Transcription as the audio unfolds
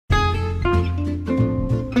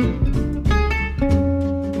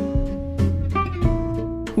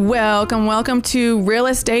Welcome to Real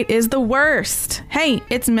Estate is the Worst. Hey,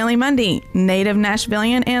 it's Millie Mundy, native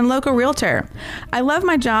Nashvilleian and local realtor. I love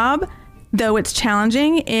my job, though it's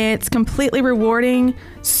challenging. It's completely rewarding,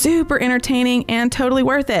 super entertaining, and totally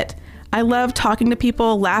worth it. I love talking to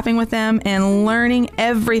people, laughing with them, and learning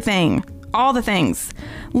everything. All the things.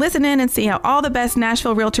 Listen in and see how all the best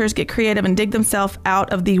Nashville realtors get creative and dig themselves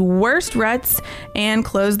out of the worst ruts and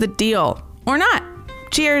close the deal. Or not.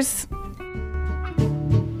 Cheers.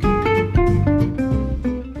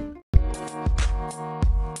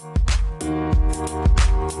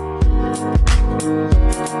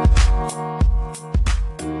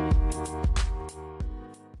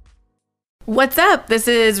 What's up? This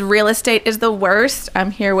is Real Estate is the Worst.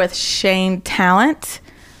 I'm here with Shane Talent.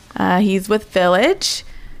 He's with Village.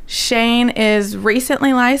 Shane is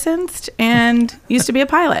recently licensed and used to be a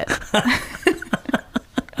pilot.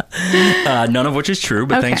 None of which is true,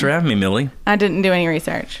 but Thanks for having me, Millie. I didn't do any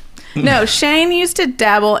research. No, Shane used to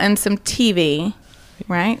dabble in some TV,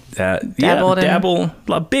 right? Dabble,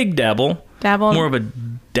 a big dabble. Dabble. More of a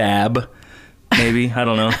dab, maybe. I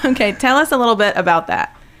don't know. Okay, tell us a little bit about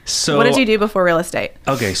that. So, what did you do before real estate?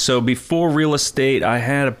 Okay, so before real estate, I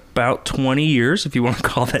had about 20 years, if you want to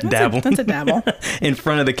call that dabbling. That's a dabble. In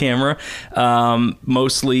front of the camera.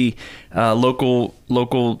 Mostly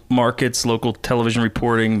local markets, local television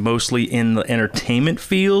reporting, mostly in the entertainment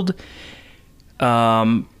field.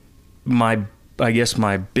 I guess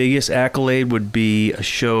my biggest accolade would be a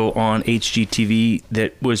show on HGTV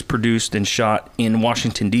that was produced and shot in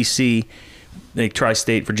Washington, D.C., the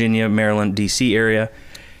tri-state, Virginia, Maryland, D.C. area.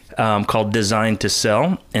 Called Designed to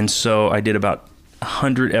Sell. And so I did about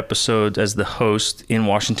 100 episodes as the host in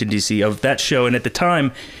Washington, D.C. of that show. And at the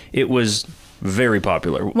time, it was very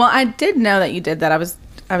popular. Well, I did know that you did that. I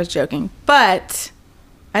was joking. But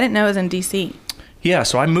I didn't know it was in D.C. Yeah,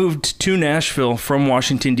 so I moved to Nashville from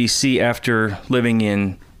Washington, D.C. after living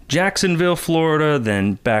in Jacksonville, Florida,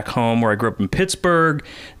 then back home where I grew up in Pittsburgh,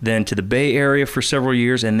 then to the Bay Area for several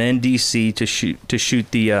years, and then D.C. to shoot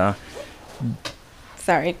the...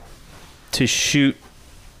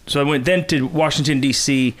 So I went then to Washington,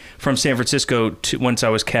 D.C. from San Francisco once I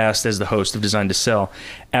was cast as the host of Designed to Sell.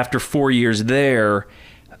 After 4 years there,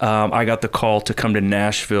 I got the call to come to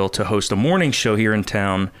Nashville to host a morning show here in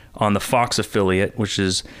town on the Fox affiliate, which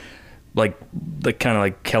is like kind of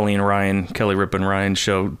like Kelly Ripa and Ryan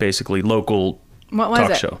show, basically local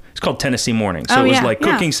talk show. It's called Tennessee Morning. So it was like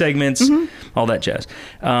cooking segments, all that jazz.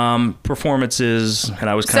 Performances, and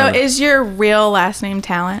I was kind of... So is your real last name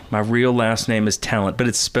Talent? My real last name is Talent, but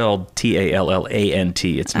it's spelled Tallant.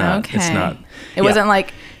 It's not. Okay. It's not. It wasn't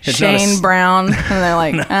like Shane Brown, and they're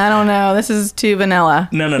like, no. I don't know, this is too vanilla.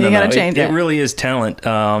 No. You gotta change it. It really is Talent.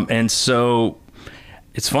 And so...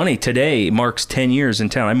 It's funny, today marks 10 years in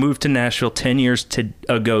town. I moved to Nashville 10 years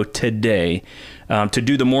ago today to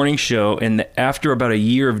do the morning show, and after about a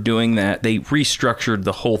year of doing that, they restructured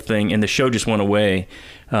the whole thing, and the show just went away.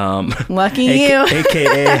 Lucky you.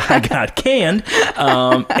 AKA I got canned,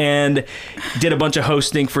 and did a bunch of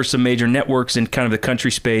hosting for some major networks in kind of the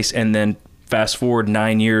country space, and then fast forward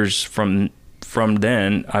 9 years from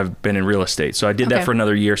then, I've been in real estate. So I did that for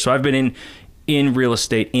another year. So I've been in real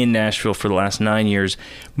estate in Nashville for the last 9 years,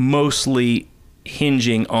 mostly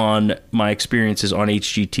hinging on my experiences on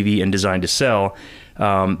HGTV and Designed to Sell.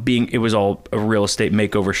 It was all a real estate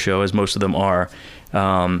makeover show, as most of them are.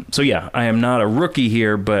 So yeah, I am not a rookie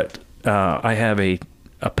here, but I have a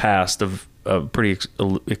past of pretty.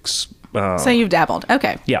 So you've dabbled.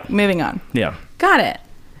 Okay. Yeah. Moving on. Yeah. Got it.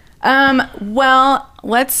 Well,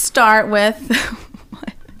 let's start with.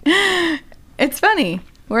 It's funny.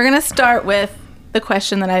 We're going to start with the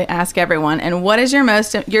question that I ask everyone. And what is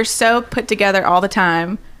you're so put together all the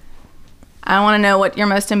time. I want to know what your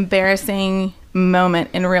most embarrassing moment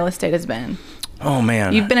in real estate has been. Oh,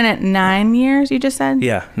 man. You've been in it 9 years, you just said?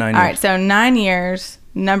 Yeah, 9 years. All right, so 9 years,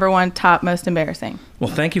 number one, top, most embarrassing. Well,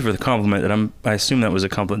 thank you for the compliment. I assume that was a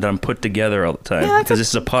compliment that I'm put together all the time. Because this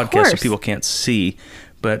is a podcast, so people can't see.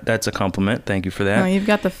 But that's a compliment. Thank you for that. Oh, you've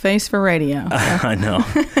got the face for radio. So. I know.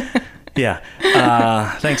 Yeah.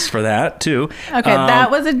 Thanks for that, too. Okay,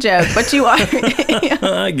 that was a joke, but you are...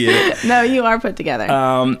 I get it. No, you are put together.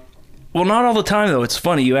 Well, not all the time, though. It's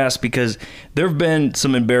funny you ask, because there have been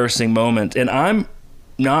some embarrassing moments, and I'm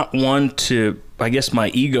not one to... I guess my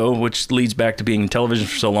ego, which leads back to being in television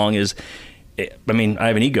for so long, is... I mean, I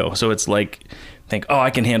have an ego, so it's like... think, I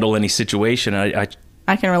can handle any situation. I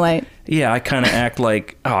can relate. Yeah, I kind of act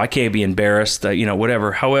like, I can't be embarrassed,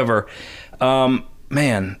 whatever. However...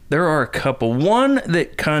 Man, there are a couple. One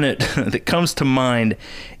that kind of that comes to mind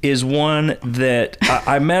is one that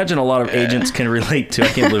I imagine a lot of agents can relate to. I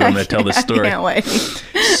can't believe I'm going to tell this story. I can't wait.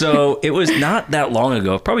 So it was not that long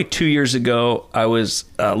ago, probably 2 years ago. I was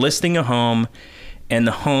listing a home, and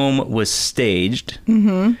the home was staged.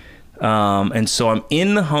 Mm-hmm. And so I'm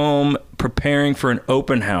in the home preparing for an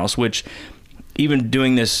open house, which even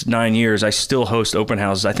doing this 9 years, I still host open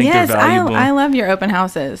houses. I think they're valuable. I love your open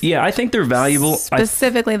houses. Yeah, I think they're valuable.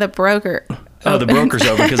 Specifically the broker. Oh, the broker's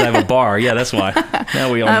open because I have a bar. Yeah, that's why.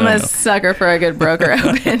 Now we all know. I'm a sucker for a good broker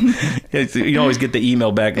open. You always get the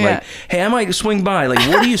email back like, hey, I might swing by. Like,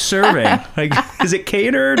 what are you serving? Like, is it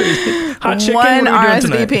catered? Is it hot chicken? One what are we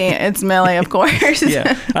doing RSVP. tonight? It's Millie, of course.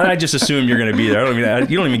 Yeah, I just assume you're going to be there.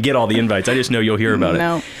 You don't even get all the invites. I just know you'll hear about it.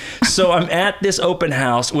 No. So I'm at this open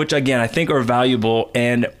house, which again I think are valuable.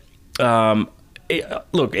 And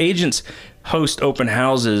look, agents host open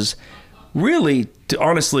houses really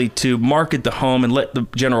honestly to market the home and let the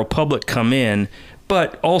general public come in,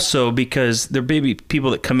 but also because there may be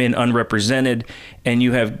people that come in unrepresented, and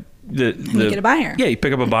you have you get a buyer. Yeah, you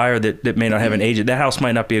pick up a buyer that may not have an agent. That house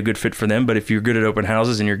might not be a good fit for them, but if you're good at open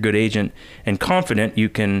houses and you're a good agent and confident, you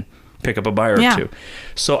can pick up a buyer or two.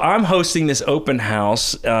 So I'm hosting this open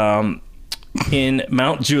house in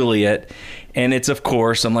Mount Juliet, and it's, of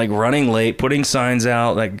course, I'm like running late, putting signs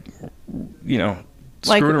out, like, you know,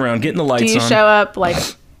 screwing around, getting the lights on. Do you show up like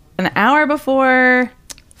an hour before,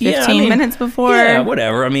 15 minutes before? Yeah,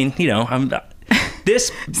 whatever. I mean, you know, I'm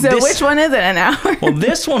this. So which one is it? An hour? Well,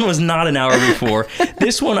 this one was not an hour before.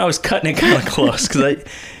 This one I was cutting it kind of close because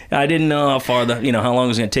I didn't know how far how long it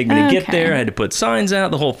was going to take me to get there. I had to put signs out,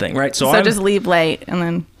 the whole thing, right? So just leave late and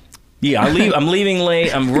then. Yeah, I'm leaving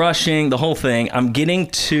late. I'm rushing, the whole thing. I'm getting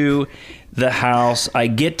to the house. I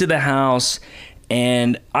get to the house,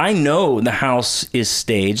 and I know the house is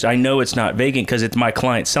staged. I know it's not vacant because it's my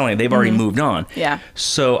client selling it. They've already moved on. Yeah.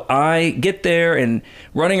 So I get there and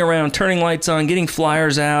running around, turning lights on, getting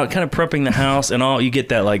flyers out, kind of prepping the house, and all. You get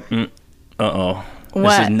that like, uh-oh,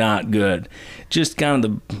 this is not good. Just kind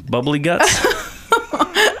of the bubbly guts,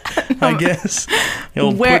 I guess. The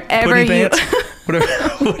old Wherever pants,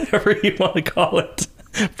 whatever you want to call it.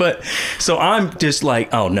 But so I'm just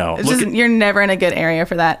like, oh no, you're never in a good area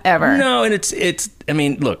for that ever. No, and it's. I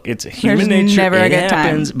mean, look, it's human nature. Never a good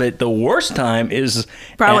happens, time. but the worst time is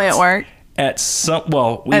probably at work. At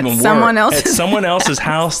someone else's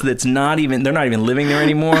house that's they're not even living there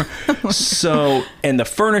anymore. So, and the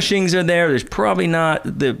furnishings are there. There's probably not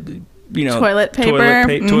the toilet paper,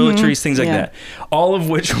 toiletries, things like that. All of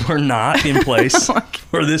which were not in place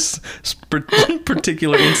for this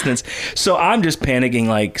particular instance. So I'm just panicking,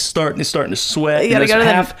 like starting to sweat. You gotta go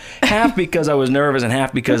to half because I was nervous and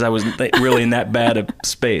half because I was really in that bad a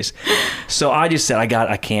space. So I just said,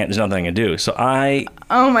 I can't. There's nothing I can do. So I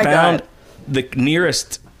found the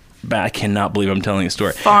nearest. I cannot believe I'm telling the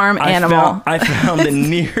story. Farm animal. I found the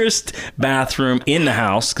nearest bathroom in the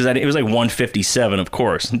house because it was like 1:57, of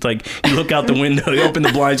course. It's like you look out the window, you open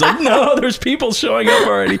the blinds, like, no, there's people showing up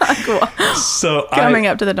already. Cool. So coming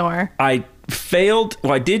up to the door. I failed.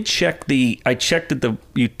 Well, I did check I checked that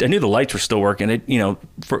I knew the lights were still working.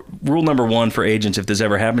 For rule number 1 for agents, if this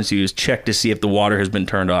ever happens to you, is check to see if the water has been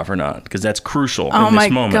turned off or not, because that's crucial in this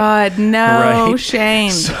moment. Oh my God, no,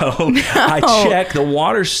 Shane. So I checked, the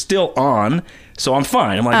water's still on, so I'm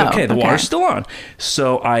fine. I'm like, okay, the water's still on.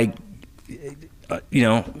 So I,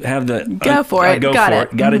 have the go for it.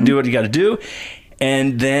 Got to do what you got to do,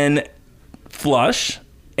 and then flush.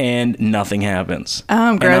 And nothing happens. Oh,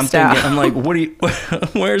 I'm grossed out. I'm like,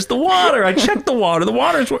 where's the water? I checked the water.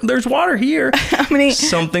 There's water here.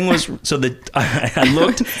 Something was, I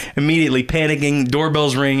looked immediately, panicking,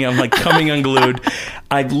 doorbell's ringing. I'm like coming unglued.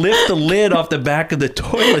 I lift the lid off the back of the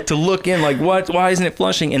toilet to look in, like, what? Why isn't it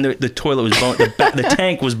flushing? And the toilet was the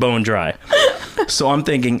tank was bone dry. So I'm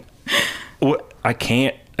thinking, I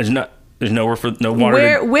can't, there's nowhere for no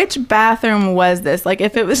water. Which bathroom was this? Like,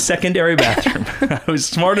 if it was secondary bathroom, I was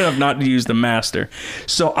smart enough not to use the master.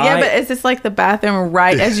 So but is this like the bathroom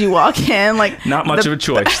right as you walk in? Like, not much of a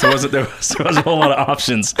choice. There wasn't a whole lot of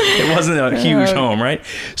options. It wasn't a huge home, right?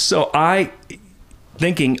 So I,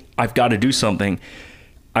 thinking I've got to do something,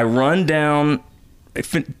 I run down,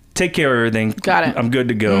 take care of everything. Got it. I'm good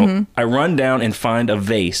to go. Mm-hmm. I run down and find a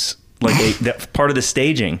vase. Like that part of the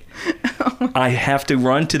staging. I have to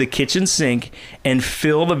run to the kitchen sink and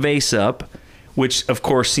fill the vase up, which of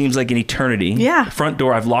course seems like an eternity. Yeah. Front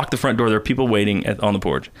door. I've locked the front door. There are people waiting on the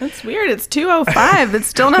porch. That's weird. It's 2:05. It's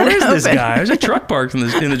still not open. Where's this guy? There's a truck parked in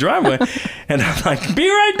the driveway, and I'm like, be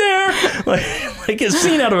right there, like a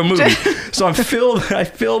scene out of a movie. So I fill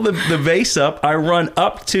the vase up. I run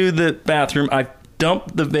up to the bathroom. I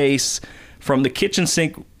dump the vase from the kitchen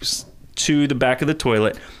sink to the back of the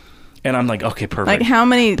toilet. And I'm like, okay, perfect. Like, how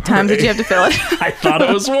many times did you have to fill it? I thought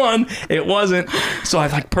it was one. It wasn't. So I'm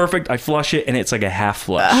like, perfect. I flush it, and it's like a half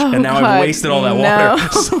flush. Oh, and now God, I've wasted all that no.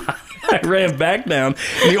 water. So I ran back down.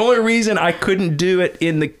 And the only reason I couldn't do it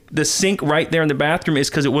in the sink right there in the bathroom is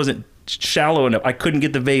because it wasn't shallow enough. I couldn't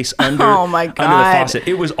get the vase under, Oh, my under the God. faucet.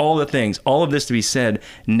 It was all the things. All of this to be said,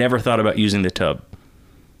 never thought about using the tub.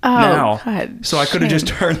 Oh, Now, God, so I could have just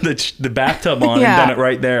shame. turned the bathtub on Yeah. and done it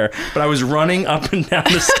right there. But I was running up and down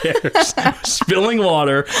the stairs, spilling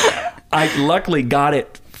water. I luckily got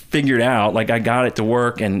it figured out. Like, I got it to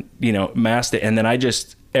work and, masked it. And then I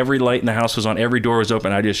just, every light in the house was on, every door was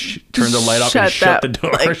open. I just turned the light off and shut the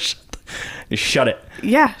door. like- Shut it.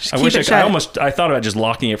 Yeah, just I keep wish it I shut. I thought about just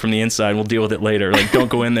locking it from the inside. We'll deal with it later. Like, don't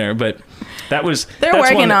go in there. But They're that's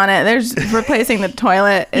working one on it. They're just replacing the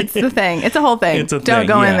toilet. It's the thing. It's a whole thing. It's a Don't thing,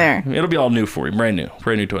 go in yeah. there. It'll be all new for you, brand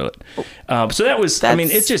new toilet. So that was. I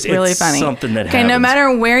mean, it's just really it's funny. something that okay. happens. No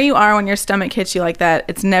matter where you are when your stomach hits you like that,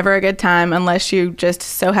 it's never a good time unless you just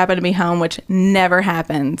so happen to be home, which never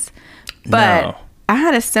happens. But No. I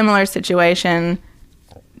had a similar situation.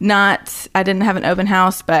 I didn't have an open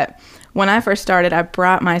house, but when I first started, I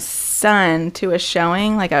brought my son to a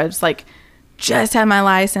showing. Like, I was like, just had my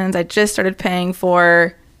license. I just started paying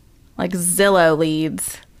for like Zillow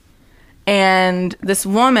leads. And this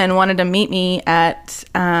woman wanted to meet me at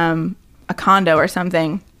a condo or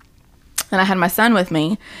something. And I had my son with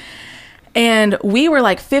me. And we were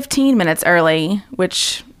like 15 minutes early,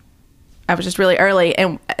 which I was just really early.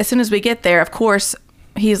 And as soon as we get there, of course,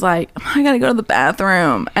 he's like, I gotta go to the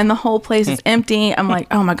bathroom. And the whole place is empty. I'm like,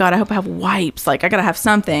 oh my God, I hope I have wipes. Like, I gotta have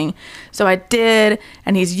something. So I did.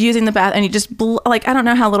 And he's using the bath. And he just, I don't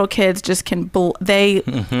know how little kids just can,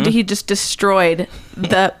 he just destroyed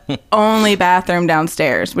the only bathroom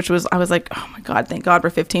downstairs, which was, I was like, oh my God, thank God we're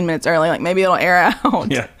 15 minutes early. Like, maybe it'll air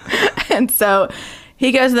out. Yeah. And so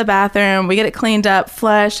he goes to the bathroom. We get it cleaned up,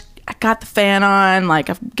 flush. I got the fan on, like,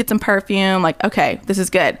 I get some perfume, like, okay, this is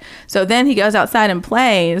good. So then he goes outside and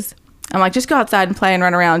plays. I'm like, just go outside and play and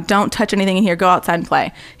run around. Don't touch anything in here. Go outside and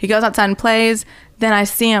play. He goes outside and plays. Then I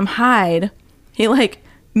see him hide. He, like,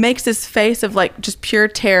 makes this face of, like, just pure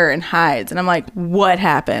terror and hides. And I'm like, what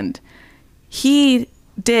happened? He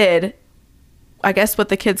did, I guess, what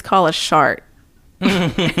the kids call a shart.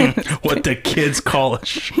 What the kids call a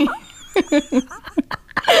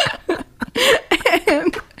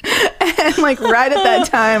And like right at that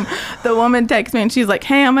time, the woman texts me and she's like,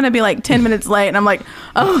 hey, I'm going to be like 10 minutes late. And I'm like,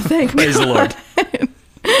 oh, thank Praise the Lord.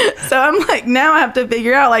 So I'm like, now I have to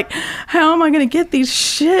figure out, like, how am I going to get these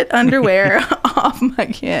shit underwear off my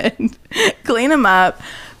kid? Clean them up,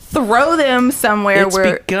 throw them somewhere It's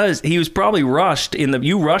where... because he was probably rushed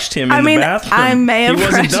you rushed him in I mean, the bathroom. I may have he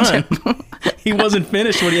wasn't rushed done. He wasn't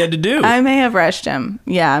finished what he had to do. I may have rushed him.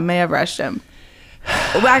 Yeah, I may have rushed him.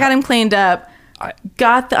 Well, I got him cleaned up,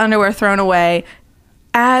 got the underwear thrown away.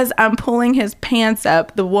 As I'm pulling his pants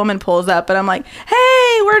up, the woman pulls up, and I'm like,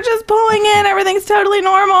 hey, we're just pulling in. Everything's totally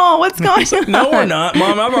normal. What's going He's like, on? no, we're not.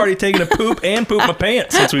 Mom, I've already taken a poop and pooped my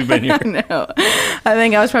pants since we've been here. No. I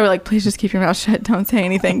think I was probably like, please just keep your mouth shut. Don't say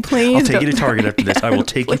anything. Please. I'll take you to don't- Target after this. I will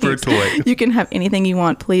take you for a Please. toy. You can have anything you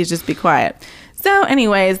want. Please just be quiet. So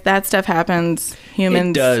anyways, that stuff happens.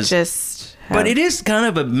 Humans does. just... But it is kind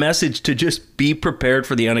of a message to just be prepared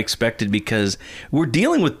for the unexpected, because we're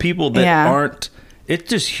dealing with people that Yeah. aren't. It's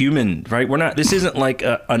just human, right? We're not. This isn't like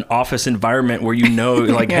an office environment where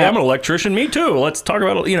like, hey, Yeah. I'm an electrician. Me too. Let's talk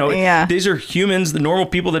about. Yeah. These are humans, the normal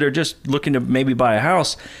people that are just looking to maybe buy a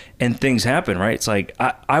house, and things happen, right? It's like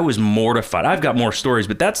I was mortified. I've got more stories,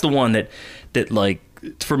 but that's the one that like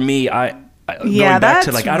for me, Yeah, going back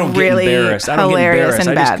to that's like I don't really get embarrassed. I don't get hilarious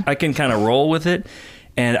embarrassed. and bad. I can kind of roll with it,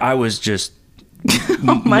 and I was just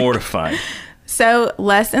Oh mortified. So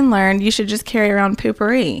lesson learned, you should just carry around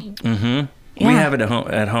poopery. We Yeah. have it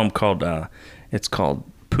at home called it's called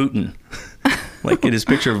Putin. Like it is a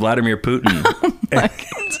picture of Vladimir Putin.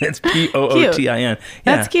 It's Pootin. Yeah.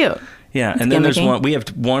 That's cute. Yeah, and then there's gimmicky. one. We have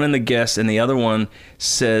one in the guest, and the other one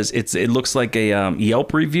says it looks like a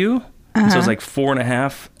Yelp review. And so it's like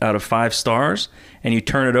 4.5 out of 5 stars, and you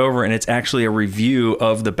turn it over, and it's actually a review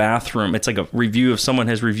of the bathroom. It's like a review of someone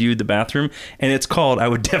has reviewed the bathroom, and it's called "I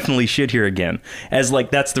would definitely shit here again." As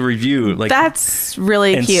like that's the review. Like That's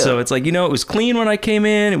really and cute. so it's like, it was clean when I came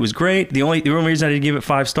in. It was great. The only reason I didn't give it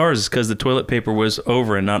 5 stars is because the toilet paper was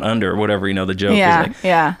over and not under, or whatever. The joke. Yeah, is like,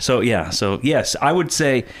 yeah. So yes, I would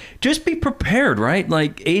say just be prepared, right?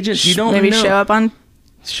 Like agents, you don't Maybe know. show up on...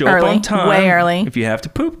 Show up early, on time. way early. If you have to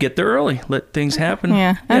poop, get there early. Let things happen.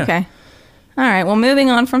 Yeah, okay. All right. Well, moving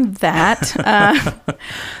on from that.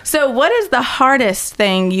 So what is the hardest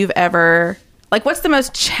thing you've ever, like, what's the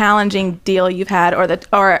most challenging deal you've had,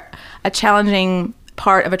 or a challenging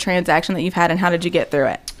part of a transaction that you've had, and how did you get through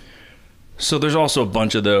it? So there's also a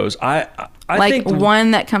bunch of those. I like think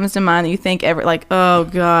one that comes to mind that you think like, oh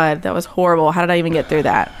God, that was horrible. How did I even get through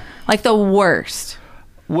that? Like the worst.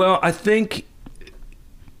 Well, I think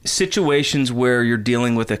situations where you're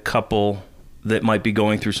dealing with a couple that might be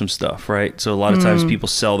going through some stuff, right? So a lot of times people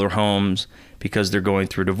sell their homes because they're going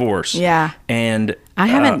through divorce. Yeah. And I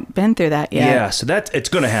haven't been through that yet. Yeah, so it's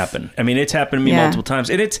going to happen. I mean, it's happened to me multiple times.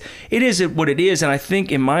 And it is what it is. And I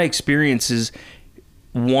think in my experiences,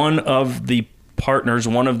 one of the partners,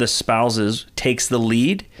 one of the spouses takes the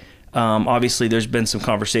lead. Obviously, there's been some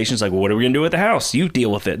conversations like, well, what are we going to do with the house? You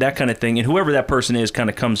deal with it, that kind of thing. And whoever that person is kind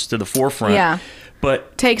of comes to the forefront. Yeah.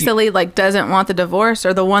 But takes the lead, like doesn't want the divorce,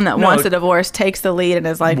 or the one that wants the divorce takes the lead and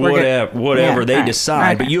is like, whatever they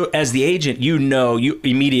decide. Okay. But you, as the agent, you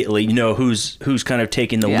immediately know who's kind of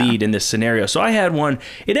taking the lead in this scenario. So I had one.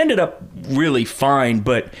 It ended up really fine,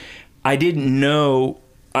 but I didn't know.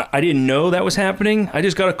 I didn't know that was happening. I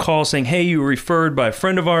just got a call saying, "Hey, you were referred by a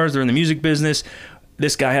friend of ours. They're in the music business.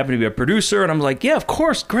 This guy happened to be a producer." And I'm like, "Yeah, of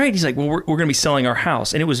course, great." He's like, "Well, we're going to be selling our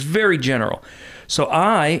house," and it was very general. So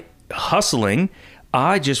I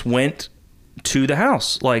just went to the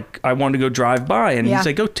house. Like, I wanted to go drive by, and he's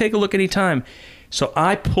like, "Go take a look anytime." So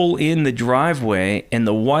I pull in the driveway, and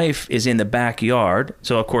the wife is in the backyard.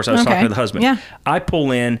 So, of course, I was talking to the husband. Yeah. I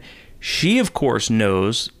pull in. She, of course,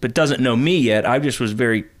 knows, but doesn't know me yet. I just was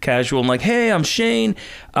very casual. I'm like, "Hey, I'm Shane.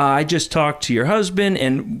 I just talked to your husband,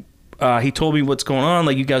 and he told me what's going on.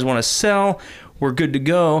 Like, you guys want to sell. We're good to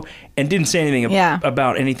go." And didn't say anything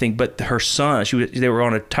about anything. But her son, they were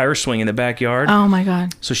on a tire swing in the backyard. Oh, my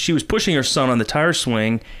God. So she was pushing her son on the tire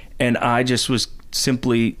swing, and I just was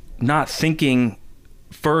simply not thinking,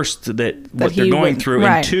 first, that what they're going through,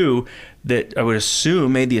 and two, that I would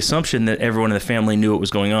assume made the assumption that everyone in the family knew what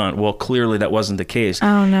was going on. Well, clearly that wasn't the case.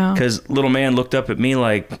 Oh, no. Because little man looked up at me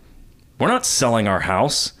like, "We're not selling our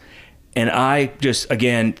house." And I just,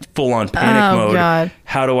 again, full on panic mode. God.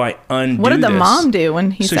 How do I undo this? What did the mom do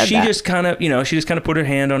when he said that? So she just kind of, put her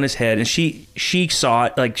hand on his head, and she saw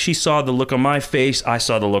it. Like, she saw the look on my face. I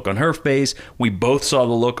saw the look on her face. We both saw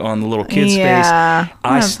the look on the little kid's face.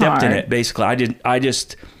 I stepped in it, basically. I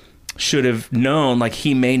just should have known, like,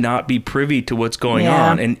 he may not be privy to what's going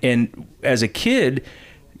on. And as a kid,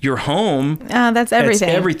 your home, that's everything.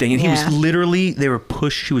 That's everything. And he was literally,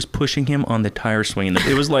 she was pushing him on the tire swing. And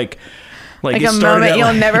it was like a moment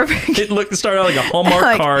you'll never forget. It started out like a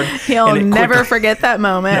Hallmark card. He'll never forget that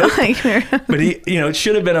moment. But it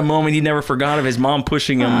should have been a moment he never forgot of his mom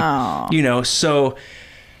pushing him, so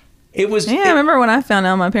it was. Yeah, I remember when I found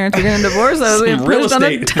out my parents were getting divorced, I was pushed on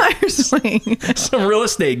a tire swing. Some real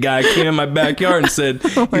estate guy came in my backyard and said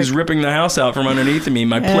he was ripping the house out from underneath me,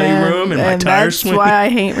 my playroom and my tire swing. That's why I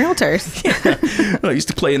hate realtors. I used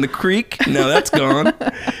to play in the creek. No, that's gone.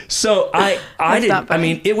 So I didn't. I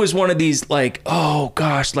mean, it was one of these like, oh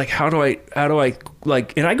gosh, like how do I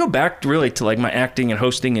like, and I go back really to like my acting and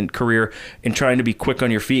hosting and career and trying to be quick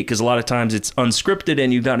on your feet, because a lot of times it's unscripted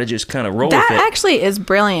and you got to just kind of roll with it. That actually is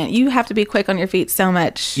brilliant. You have to be quick on your feet so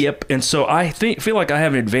much. Yep. And so I feel like I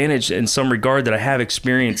have an advantage in some regard, that I have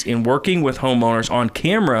experience in working with homeowners on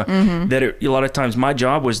camera, that a lot of times my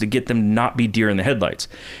job was to get them to not be deer in the headlights.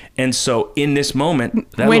 And so in this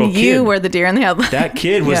moment, that when little kid, you were the deer in the headlights, that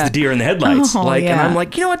kid was the deer in the headlights. And I'm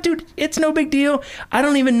like, you know what, dude, it's no big deal. I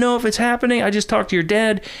don't even know if it's happening. I just talked to your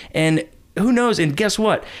dad, and who knows? And guess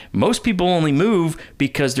what? Most people only move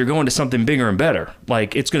because they're going to something bigger and better.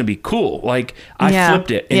 Like, it's going to be cool. Like, I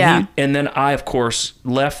flipped it. And and then I, of course,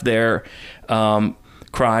 left there,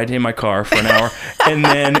 cried in my car for an hour, and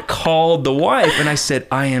then called the wife, and I said,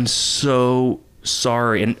 I am so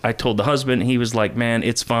sorry. And I told the husband, and he was like, man,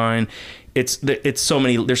 it's fine. There's so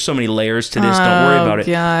many layers to this. Don't worry about it.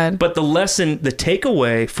 God. But the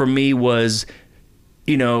takeaway for me was,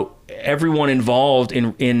 everyone involved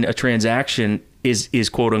in a transaction is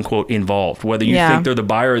quote unquote involved, whether you think they're the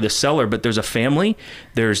buyer or the seller, but there's a family,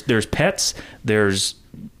 there's pets, there's,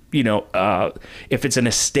 if it's an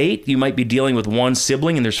estate, you might be dealing with one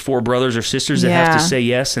sibling and there's 4 brothers or sisters that have to say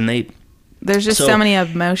yes, and there's just so many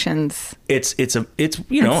emotions. It's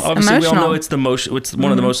obviously emotional. We all know it's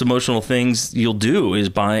one of the most emotional things you'll do is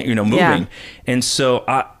buying, moving. Yeah. And so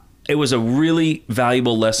it was a really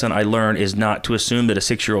valuable lesson I learned, is not to assume that a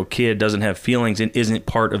 6-year-old kid doesn't have feelings and isn't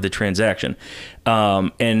part of the transaction.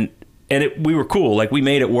 We were cool. Like, we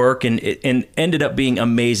made it work, and it ended up being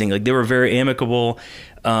amazing. Like, they were very amicable.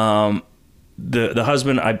 the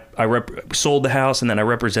husband, I sold the house, and then I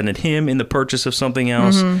represented him in the purchase of something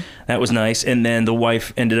else. That was nice. And then the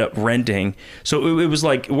wife ended up renting. So it was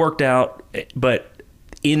like, it worked out. But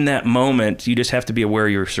in that moment, you just have to be aware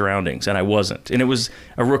of your surroundings. And I wasn't. And it was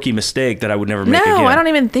a rookie mistake that I would never make again. No, I don't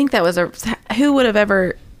even think that was who would have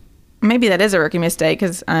ever, maybe that is a rookie mistake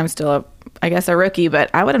because I'm still I guess a rookie,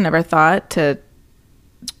 but I would have never thought to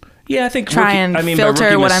Yeah, I think try and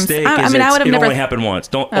filter what I'm saying. I mean, I would have never. It only happened once.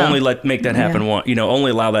 Don't only make that happen once.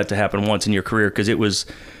 Only allow that to happen once in your career because it was.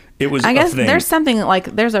 I guess there's something like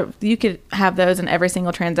you could have those in every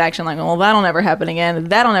single transaction. Like, well, that'll never happen again.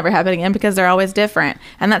 That'll never happen again because they're always different.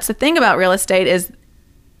 And that's the thing about real estate is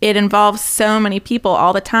it involves so many people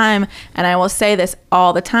all the time. And I will say this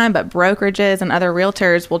all the time, but brokerages and other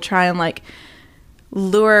realtors will try and like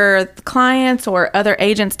lure clients or other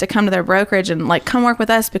agents to come to their brokerage and like, come work with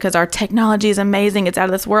us because our technology is amazing. It's out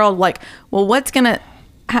of this world. Like, well,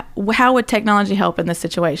 how would technology help in this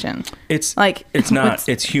situation? It's not.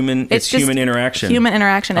 It's human. It's human interaction. Human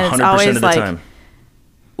interaction, and 100% it's always of the time.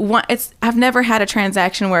 I've never had a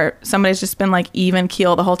transaction where somebody's just been like even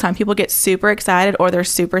keel the whole time. People get super excited or they're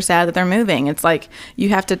super sad that they're moving. It's like you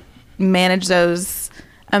have to manage those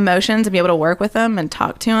emotions and be able to work with them and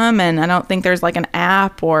talk to them. And I don't think there's like an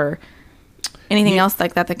app or anything else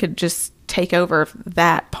like that could just take over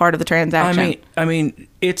that part of the transaction. I mean,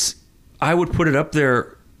 I would put it up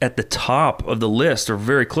there at the top of the list or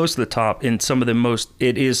very close to the top in some of the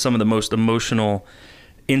most emotional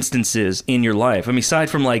instances in your life. I mean, aside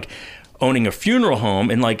from like owning a funeral home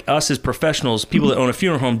and like us as professionals, people that own a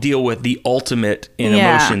funeral home deal with the ultimate in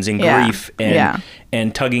emotions and grief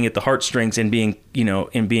and tugging at the heartstrings and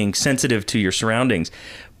being sensitive to your surroundings.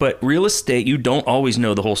 But real estate, you don't always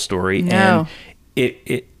know the whole story. No.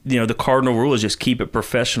 And the cardinal rule is just keep it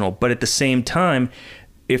professional. But at the same time,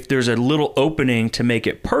 if there's a little opening to make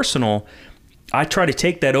it personal, I try to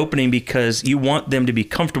take that opening because you want them to be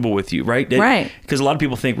comfortable with you, right? Right. Because a lot of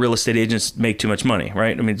people think real estate agents make too much money,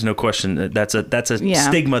 right? I mean, there's no question that's a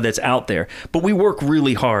stigma that's out there. But we work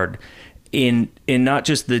really hard in not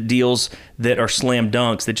just the deals that are slam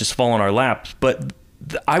dunks that just fall on our laps, but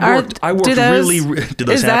I worked really. Do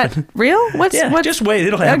those happen? That real? Just wait.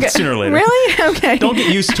 It'll happen sooner or later. Really? Okay. Don't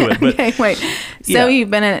get used to it. But okay, wait. So you've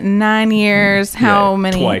been at 9 years. How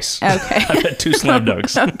many? Twice. Okay. I've had 2 slam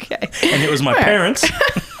dunks. Okay. And it was my parents.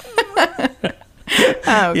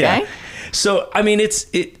 Okay. Yeah. So I mean,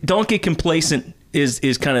 don't get complacent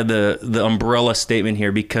is kind of the umbrella statement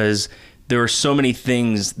here because there are so many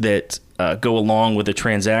things that go along with a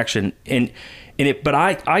transaction but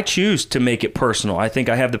I choose to make it personal. I think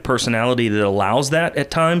I have the personality that allows that at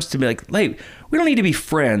times to be like, hey, we don't need to be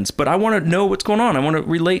friends, but I want to know what's going on. I want to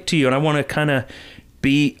relate to you, and I want to kind of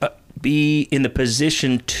be in the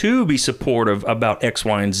position to be supportive about X,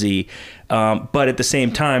 Y, and Z. But at the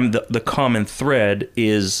same time, the common thread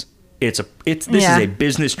is this is a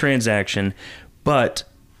business transaction, but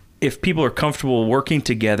if people are comfortable working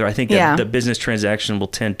together, I think that the business transaction will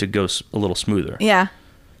tend to go a little smoother. Yeah.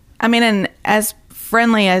 I mean, and as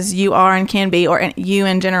friendly as you are and can be, or you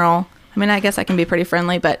in general, I mean, I guess I can be pretty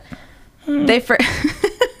friendly, but they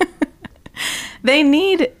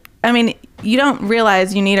need, I mean, you don't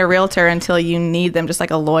realize you need a realtor until you need them, just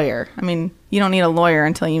like a lawyer. I mean, you don't need a lawyer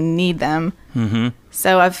until you need them. Mm-hmm.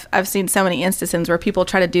 So I've seen so many instances where people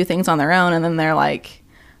try to do things on their own, and then they're like,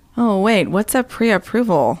 oh, wait, what's a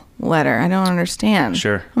pre-approval letter? I don't understand.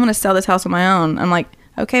 Sure. I'm going to sell this house on my own. I'm like,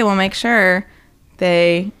 okay, well, make sure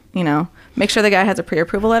make sure the guy has a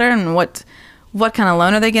pre-approval letter and what kind of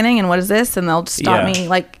loan are they getting and what is this? And they'll stop me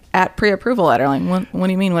like at pre-approval letter. Like, what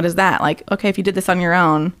do you mean? What is that? Like, okay, if you did this on your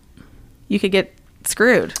own, you could get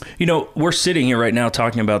screwed. We're sitting here right now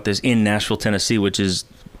talking about this in Nashville, Tennessee, which is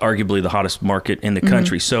arguably the hottest market in the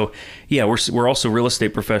country. So we're also real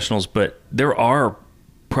estate professionals, but there are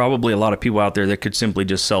probably a lot of people out there that could simply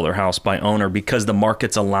just sell their house by owner because the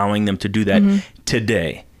market's allowing them to do that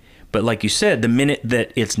today. But like you said, the minute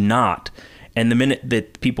that it's not, and the minute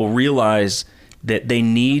that people realize that they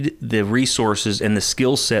need the resources and the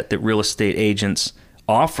skill set that real estate agents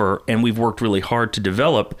offer, and we've worked really hard to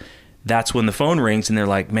develop, that's when the phone rings and they're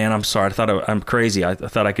like, man, I'm sorry. I thought I'm crazy. I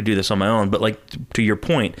thought I could do this on my own. But like to your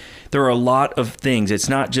point, there are a lot of things. It's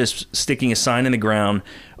not just sticking a sign in the ground,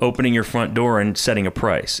 opening your front door and setting a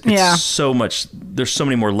price. It's so much. There's so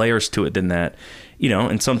many more layers to it than that.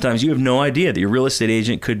 And sometimes you have no idea that your real estate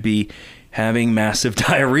agent could be having massive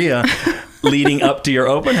diarrhea leading up to your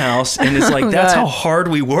open house. And it's like, that's how hard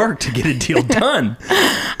we work to get a deal done.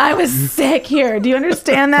 I was sick here. Do you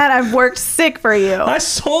understand that? I've worked sick for you. I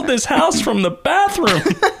sold this house from the bathroom.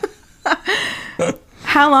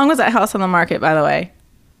 How long was that house on the market, by the way?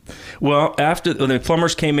 Well, after the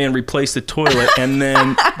plumbers came in, replaced the toilet, and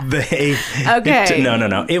then they Okay.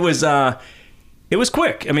 No. It was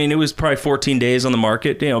quick. I mean, it was probably 14 days on the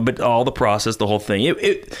market, but all the process, the whole thing.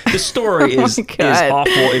 The story Oh is my God.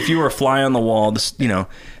 awful. If you were a fly on the wall,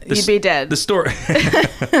 You'd be dead. The story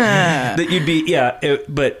that you'd be,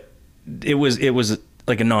 but it was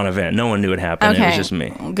like a non-event. No one knew it happened. Okay. It was just me.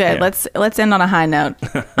 Good. Yeah. Let's end on a high note.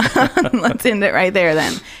 Let's end it right there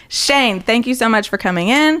then. Shane, thank you so much for coming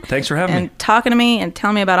in. Thanks for having me. And talking to me and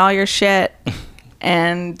telling me about all your shit.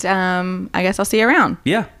 And I guess I'll see you around.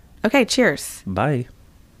 Yeah. Okay, cheers. Bye.